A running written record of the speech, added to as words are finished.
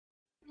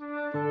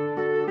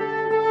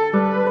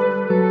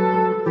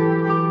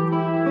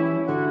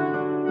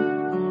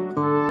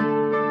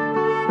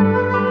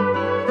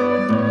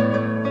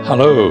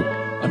Hello,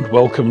 and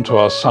welcome to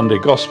our Sunday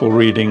Gospel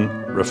reading,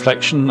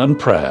 reflection and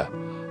prayer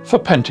for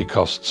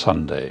Pentecost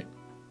Sunday.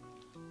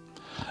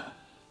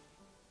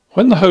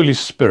 When the Holy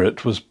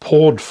Spirit was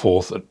poured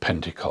forth at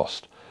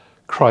Pentecost,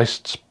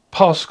 Christ's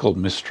Paschal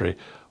mystery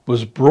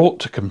was brought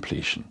to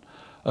completion,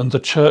 and the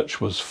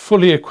Church was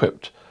fully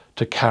equipped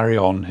to carry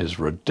on his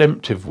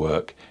redemptive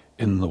work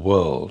in the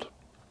world.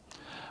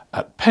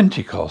 At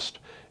Pentecost,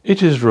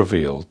 it is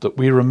revealed that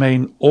we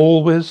remain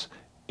always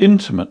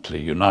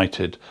intimately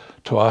united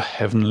to our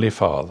Heavenly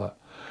Father,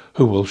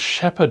 who will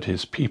shepherd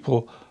his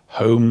people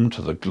home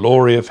to the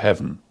glory of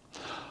heaven.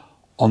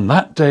 On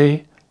that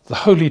day, the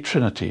Holy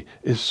Trinity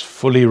is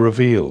fully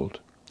revealed.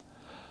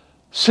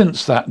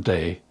 Since that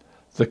day,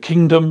 the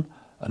kingdom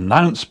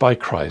announced by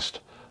Christ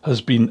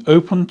has been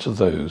opened to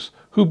those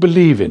who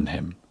believe in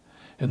him.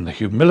 In the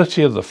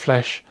humility of the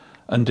flesh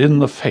and in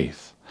the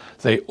faith,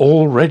 they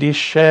already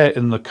share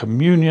in the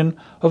communion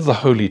of the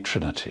Holy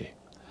Trinity.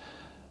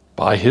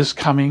 By his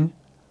coming,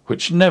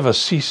 which never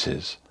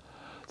ceases,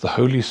 the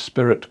Holy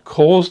Spirit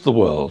caused the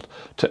world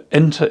to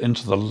enter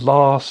into the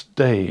last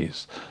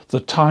days, the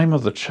time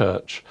of the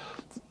Church,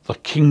 the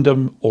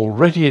kingdom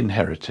already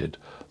inherited,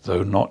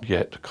 though not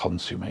yet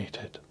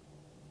consummated.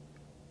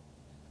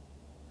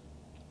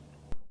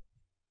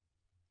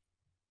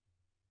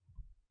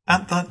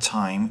 At that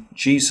time,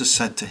 Jesus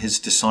said to his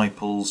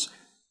disciples,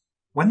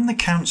 "When the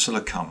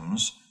Counselor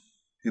comes,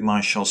 whom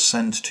I shall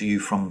send to you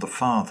from the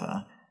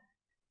Father,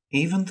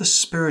 even the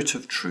Spirit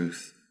of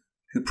truth,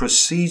 who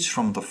proceeds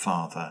from the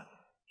Father,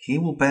 he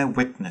will bear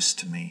witness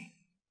to me.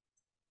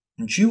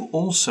 And you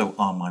also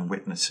are my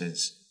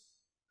witnesses,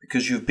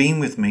 because you've been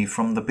with me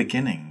from the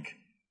beginning.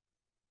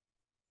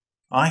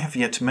 I have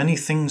yet many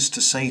things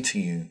to say to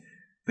you,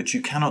 but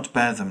you cannot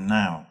bear them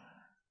now.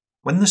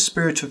 When the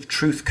Spirit of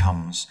truth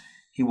comes,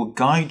 he will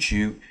guide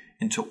you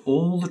into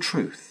all the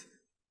truth,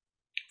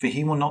 for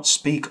he will not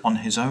speak on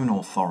his own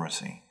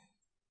authority,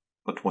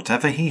 but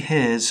whatever he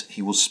hears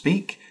he will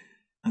speak,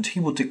 and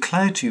he will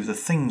declare to you the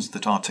things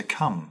that are to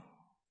come.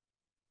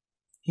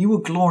 He will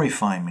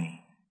glorify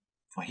me,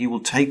 for he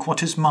will take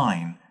what is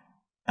mine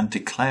and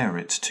declare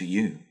it to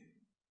you."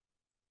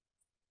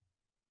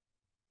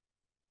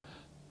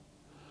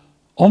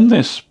 On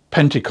this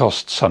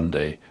Pentecost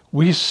Sunday,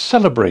 we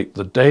celebrate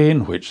the day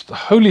in which the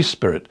Holy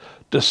Spirit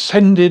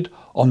descended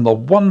on the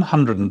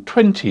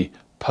 120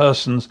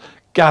 persons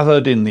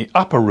gathered in the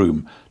upper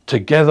room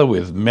together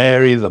with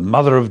Mary, the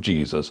mother of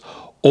Jesus,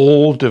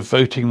 all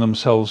devoting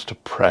themselves to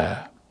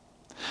prayer.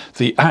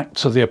 The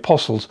Acts of the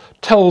Apostles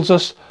tells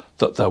us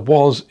that there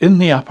was in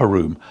the upper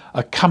room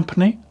a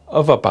company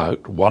of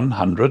about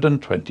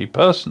 120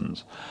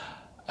 persons,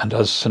 and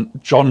as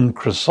St. John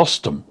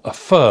Chrysostom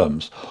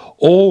affirms,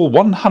 all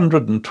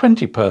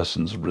 120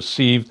 persons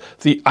received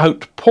the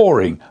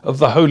outpouring of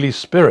the Holy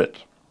Spirit.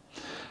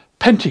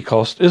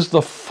 Pentecost is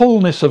the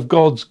fullness of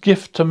God's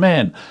gift to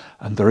men,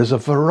 and there is a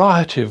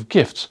variety of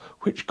gifts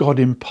which God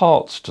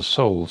imparts to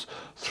souls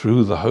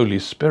through the Holy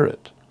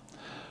Spirit.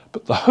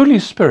 But the Holy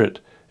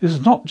Spirit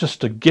is not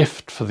just a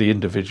gift for the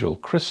individual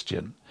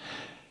Christian.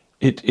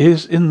 It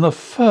is in the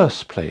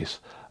first place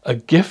a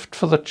gift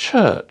for the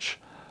Church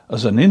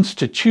as an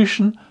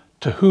institution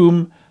to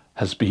whom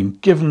has been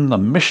given the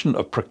mission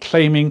of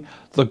proclaiming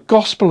the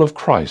gospel of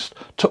Christ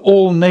to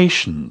all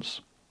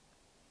nations.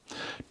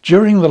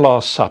 During the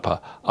Last Supper,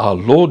 our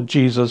Lord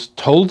Jesus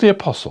told the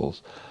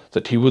apostles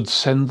that he would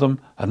send them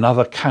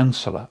another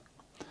counselor.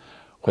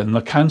 "When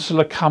the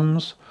Counselor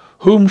comes,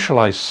 whom shall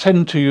I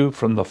send to you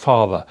from the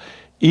Father?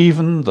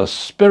 Even the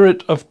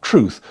Spirit of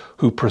truth,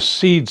 who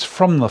proceeds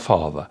from the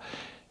Father.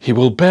 He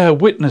will bear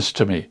witness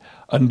to me,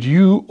 and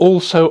you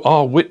also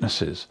are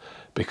witnesses,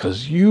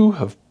 because you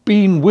have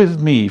been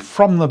with me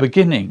from the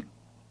beginning."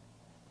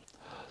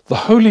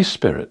 The Holy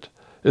Spirit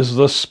is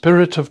the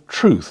Spirit of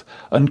truth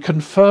and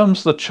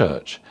confirms the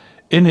Church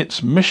in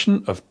its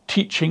mission of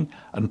teaching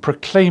and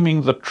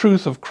proclaiming the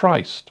truth of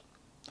Christ.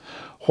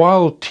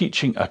 While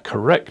teaching a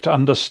correct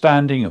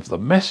understanding of the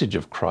message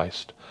of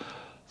Christ,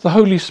 the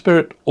Holy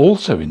Spirit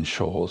also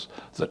ensures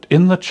that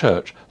in the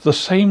Church the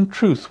same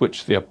truth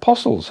which the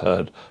apostles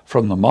heard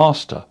from the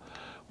Master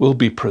will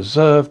be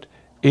preserved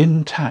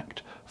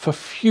intact for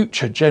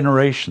future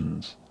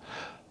generations.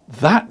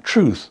 That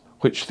truth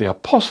which the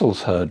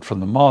apostles heard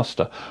from the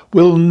Master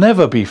will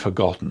never be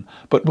forgotten,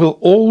 but will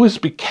always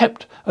be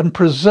kept and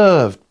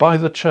preserved by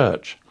the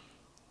Church.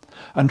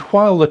 And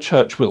while the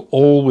Church will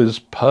always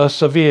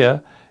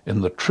persevere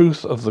in the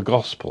truth of the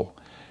gospel,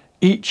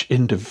 each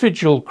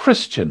individual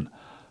Christian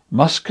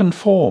must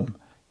conform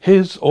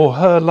his or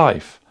her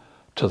life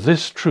to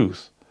this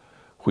truth,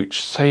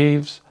 which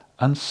saves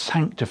and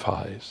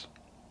sanctifies.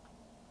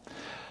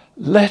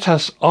 Let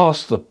us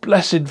ask the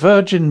Blessed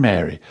Virgin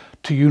Mary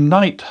to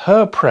unite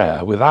her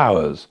prayer with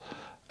ours,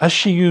 as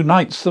she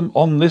unites them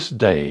on this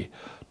day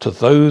to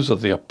those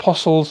of the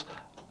apostles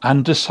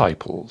and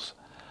disciples,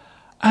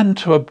 and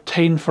to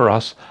obtain for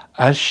us,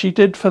 as she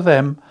did for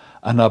them,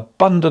 an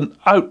abundant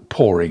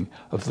outpouring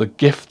of the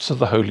gifts of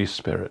the Holy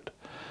Spirit.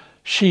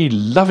 she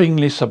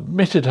lovingly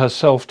submitted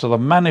herself to the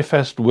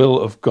manifest will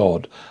of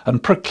God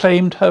and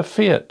proclaimed her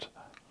fiat.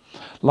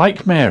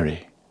 Like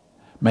Mary,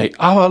 may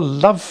our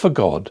love for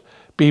God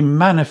be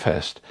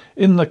manifest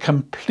in the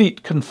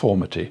complete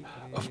conformity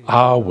of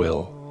our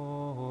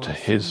will to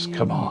his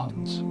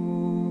commands.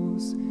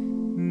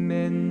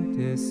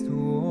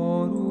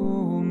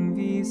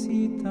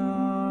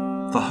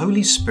 The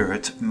Holy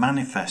Spirit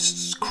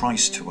manifests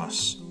Christ to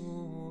us,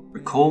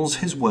 recalls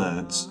his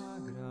words,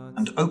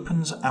 and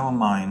opens our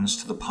minds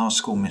to the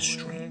Paschal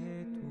mystery.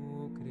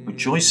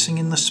 Rejoicing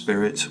in the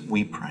Spirit,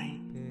 we pray.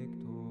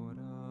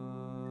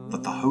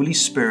 That the Holy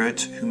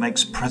Spirit, who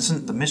makes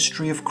present the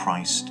mystery of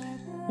Christ,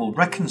 will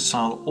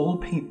reconcile all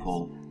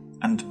people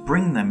and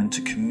bring them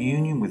into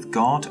communion with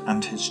God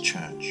and his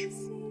Church.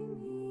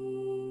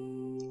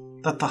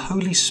 That the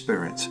Holy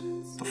Spirit,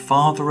 the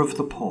Father of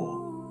the poor,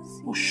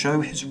 will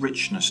show his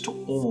richness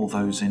to all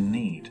those in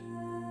need.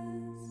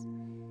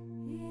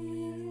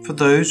 For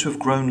those who have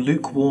grown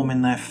lukewarm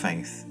in their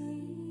faith,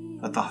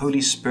 that the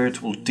Holy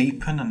Spirit will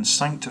deepen and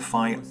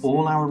sanctify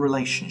all our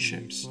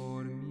relationships,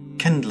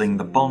 kindling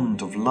the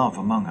bond of love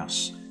among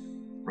us,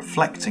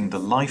 reflecting the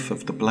life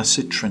of the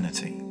Blessed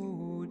Trinity.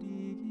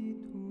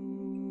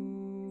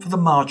 For the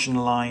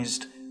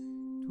marginalised,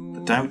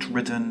 the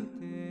doubt-ridden,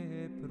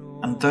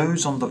 and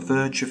those on the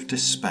verge of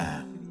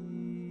despair,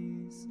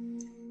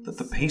 that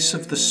the peace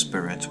of the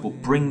Spirit will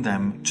bring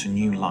them to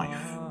new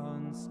life.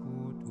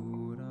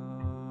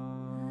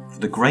 For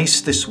the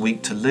grace this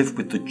week to live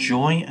with the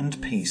joy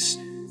and peace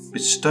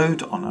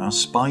bestowed on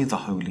us by the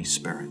Holy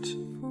Spirit.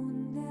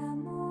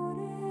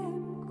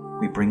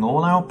 We bring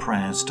all our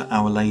prayers to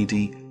Our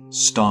Lady,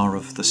 Star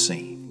of the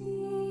Sea.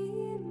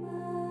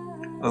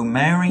 O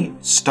Mary,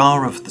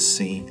 Star of the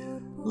Sea,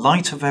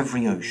 light of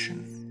every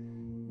ocean,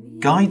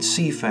 guide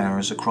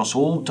seafarers across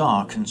all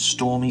dark and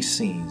stormy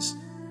seas,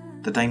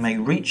 that they may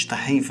reach the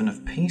haven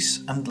of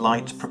peace and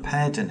light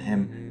prepared in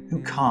him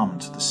who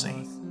calmed the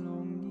sea.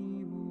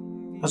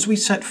 As we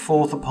set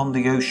forth upon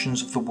the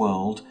oceans of the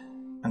world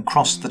and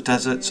cross the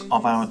deserts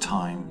of our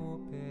time,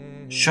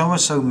 show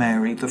us, O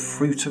Mary, the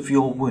fruit of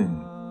your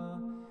womb,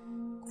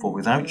 for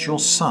without your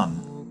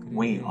Son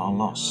we are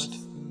lost.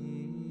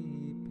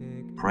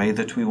 Pray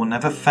that we will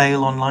never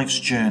fail on life's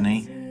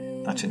journey,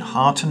 that in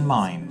heart and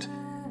mind,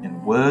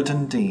 in word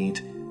and deed,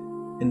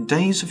 in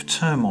days of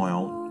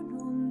turmoil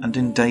and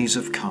in days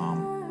of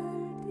calm,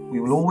 we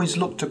will always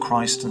look to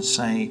Christ and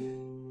say,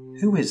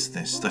 "Who is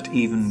this that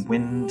even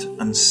wind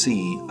and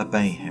sea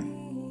obey him?"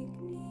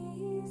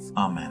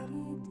 Amen.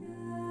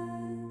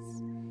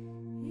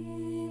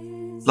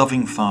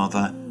 Loving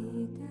Father,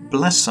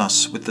 bless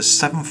us with the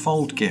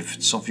sevenfold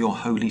gifts of your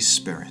Holy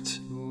Spirit.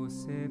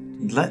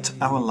 And let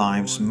our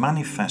lives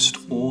manifest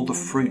all the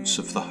fruits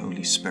of the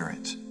Holy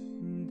Spirit.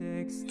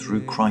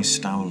 Through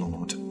Christ our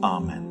Lord.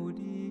 Amen.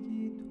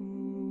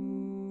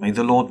 May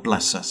the Lord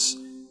bless us,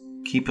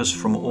 keep us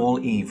from all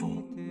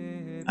evil,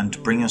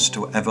 and bring us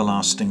to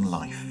everlasting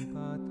life.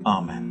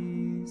 Amen.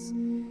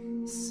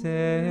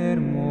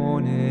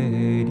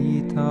 Sermone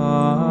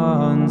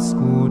ritans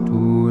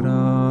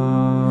cultura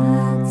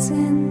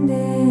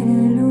accende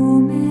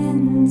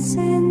lumen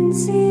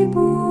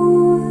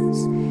sensibus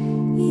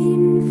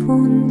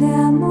infunde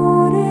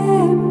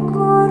amorem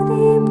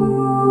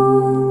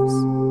cordibus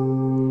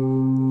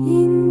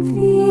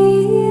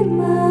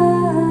infirma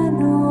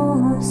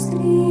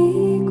nostri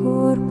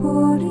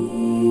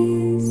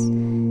corporis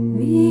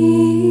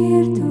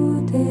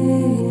virtute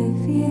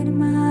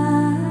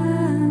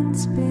firmans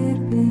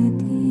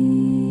perpeti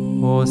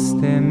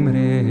ostem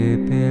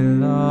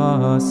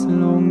repellas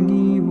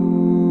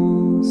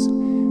longibus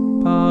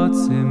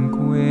pacem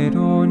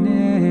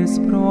querones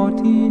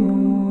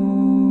protinus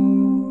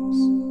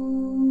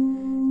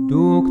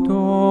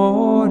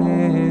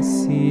Doctore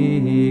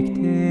sic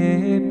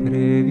te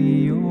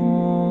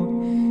previo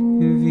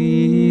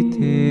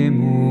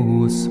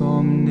vitemus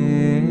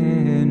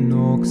omne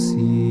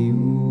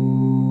noxium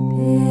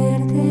per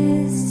te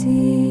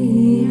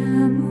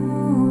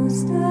siamus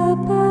da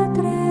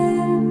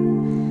Patrem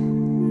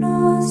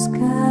nos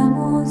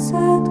camus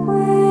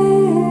atque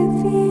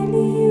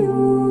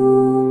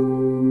filium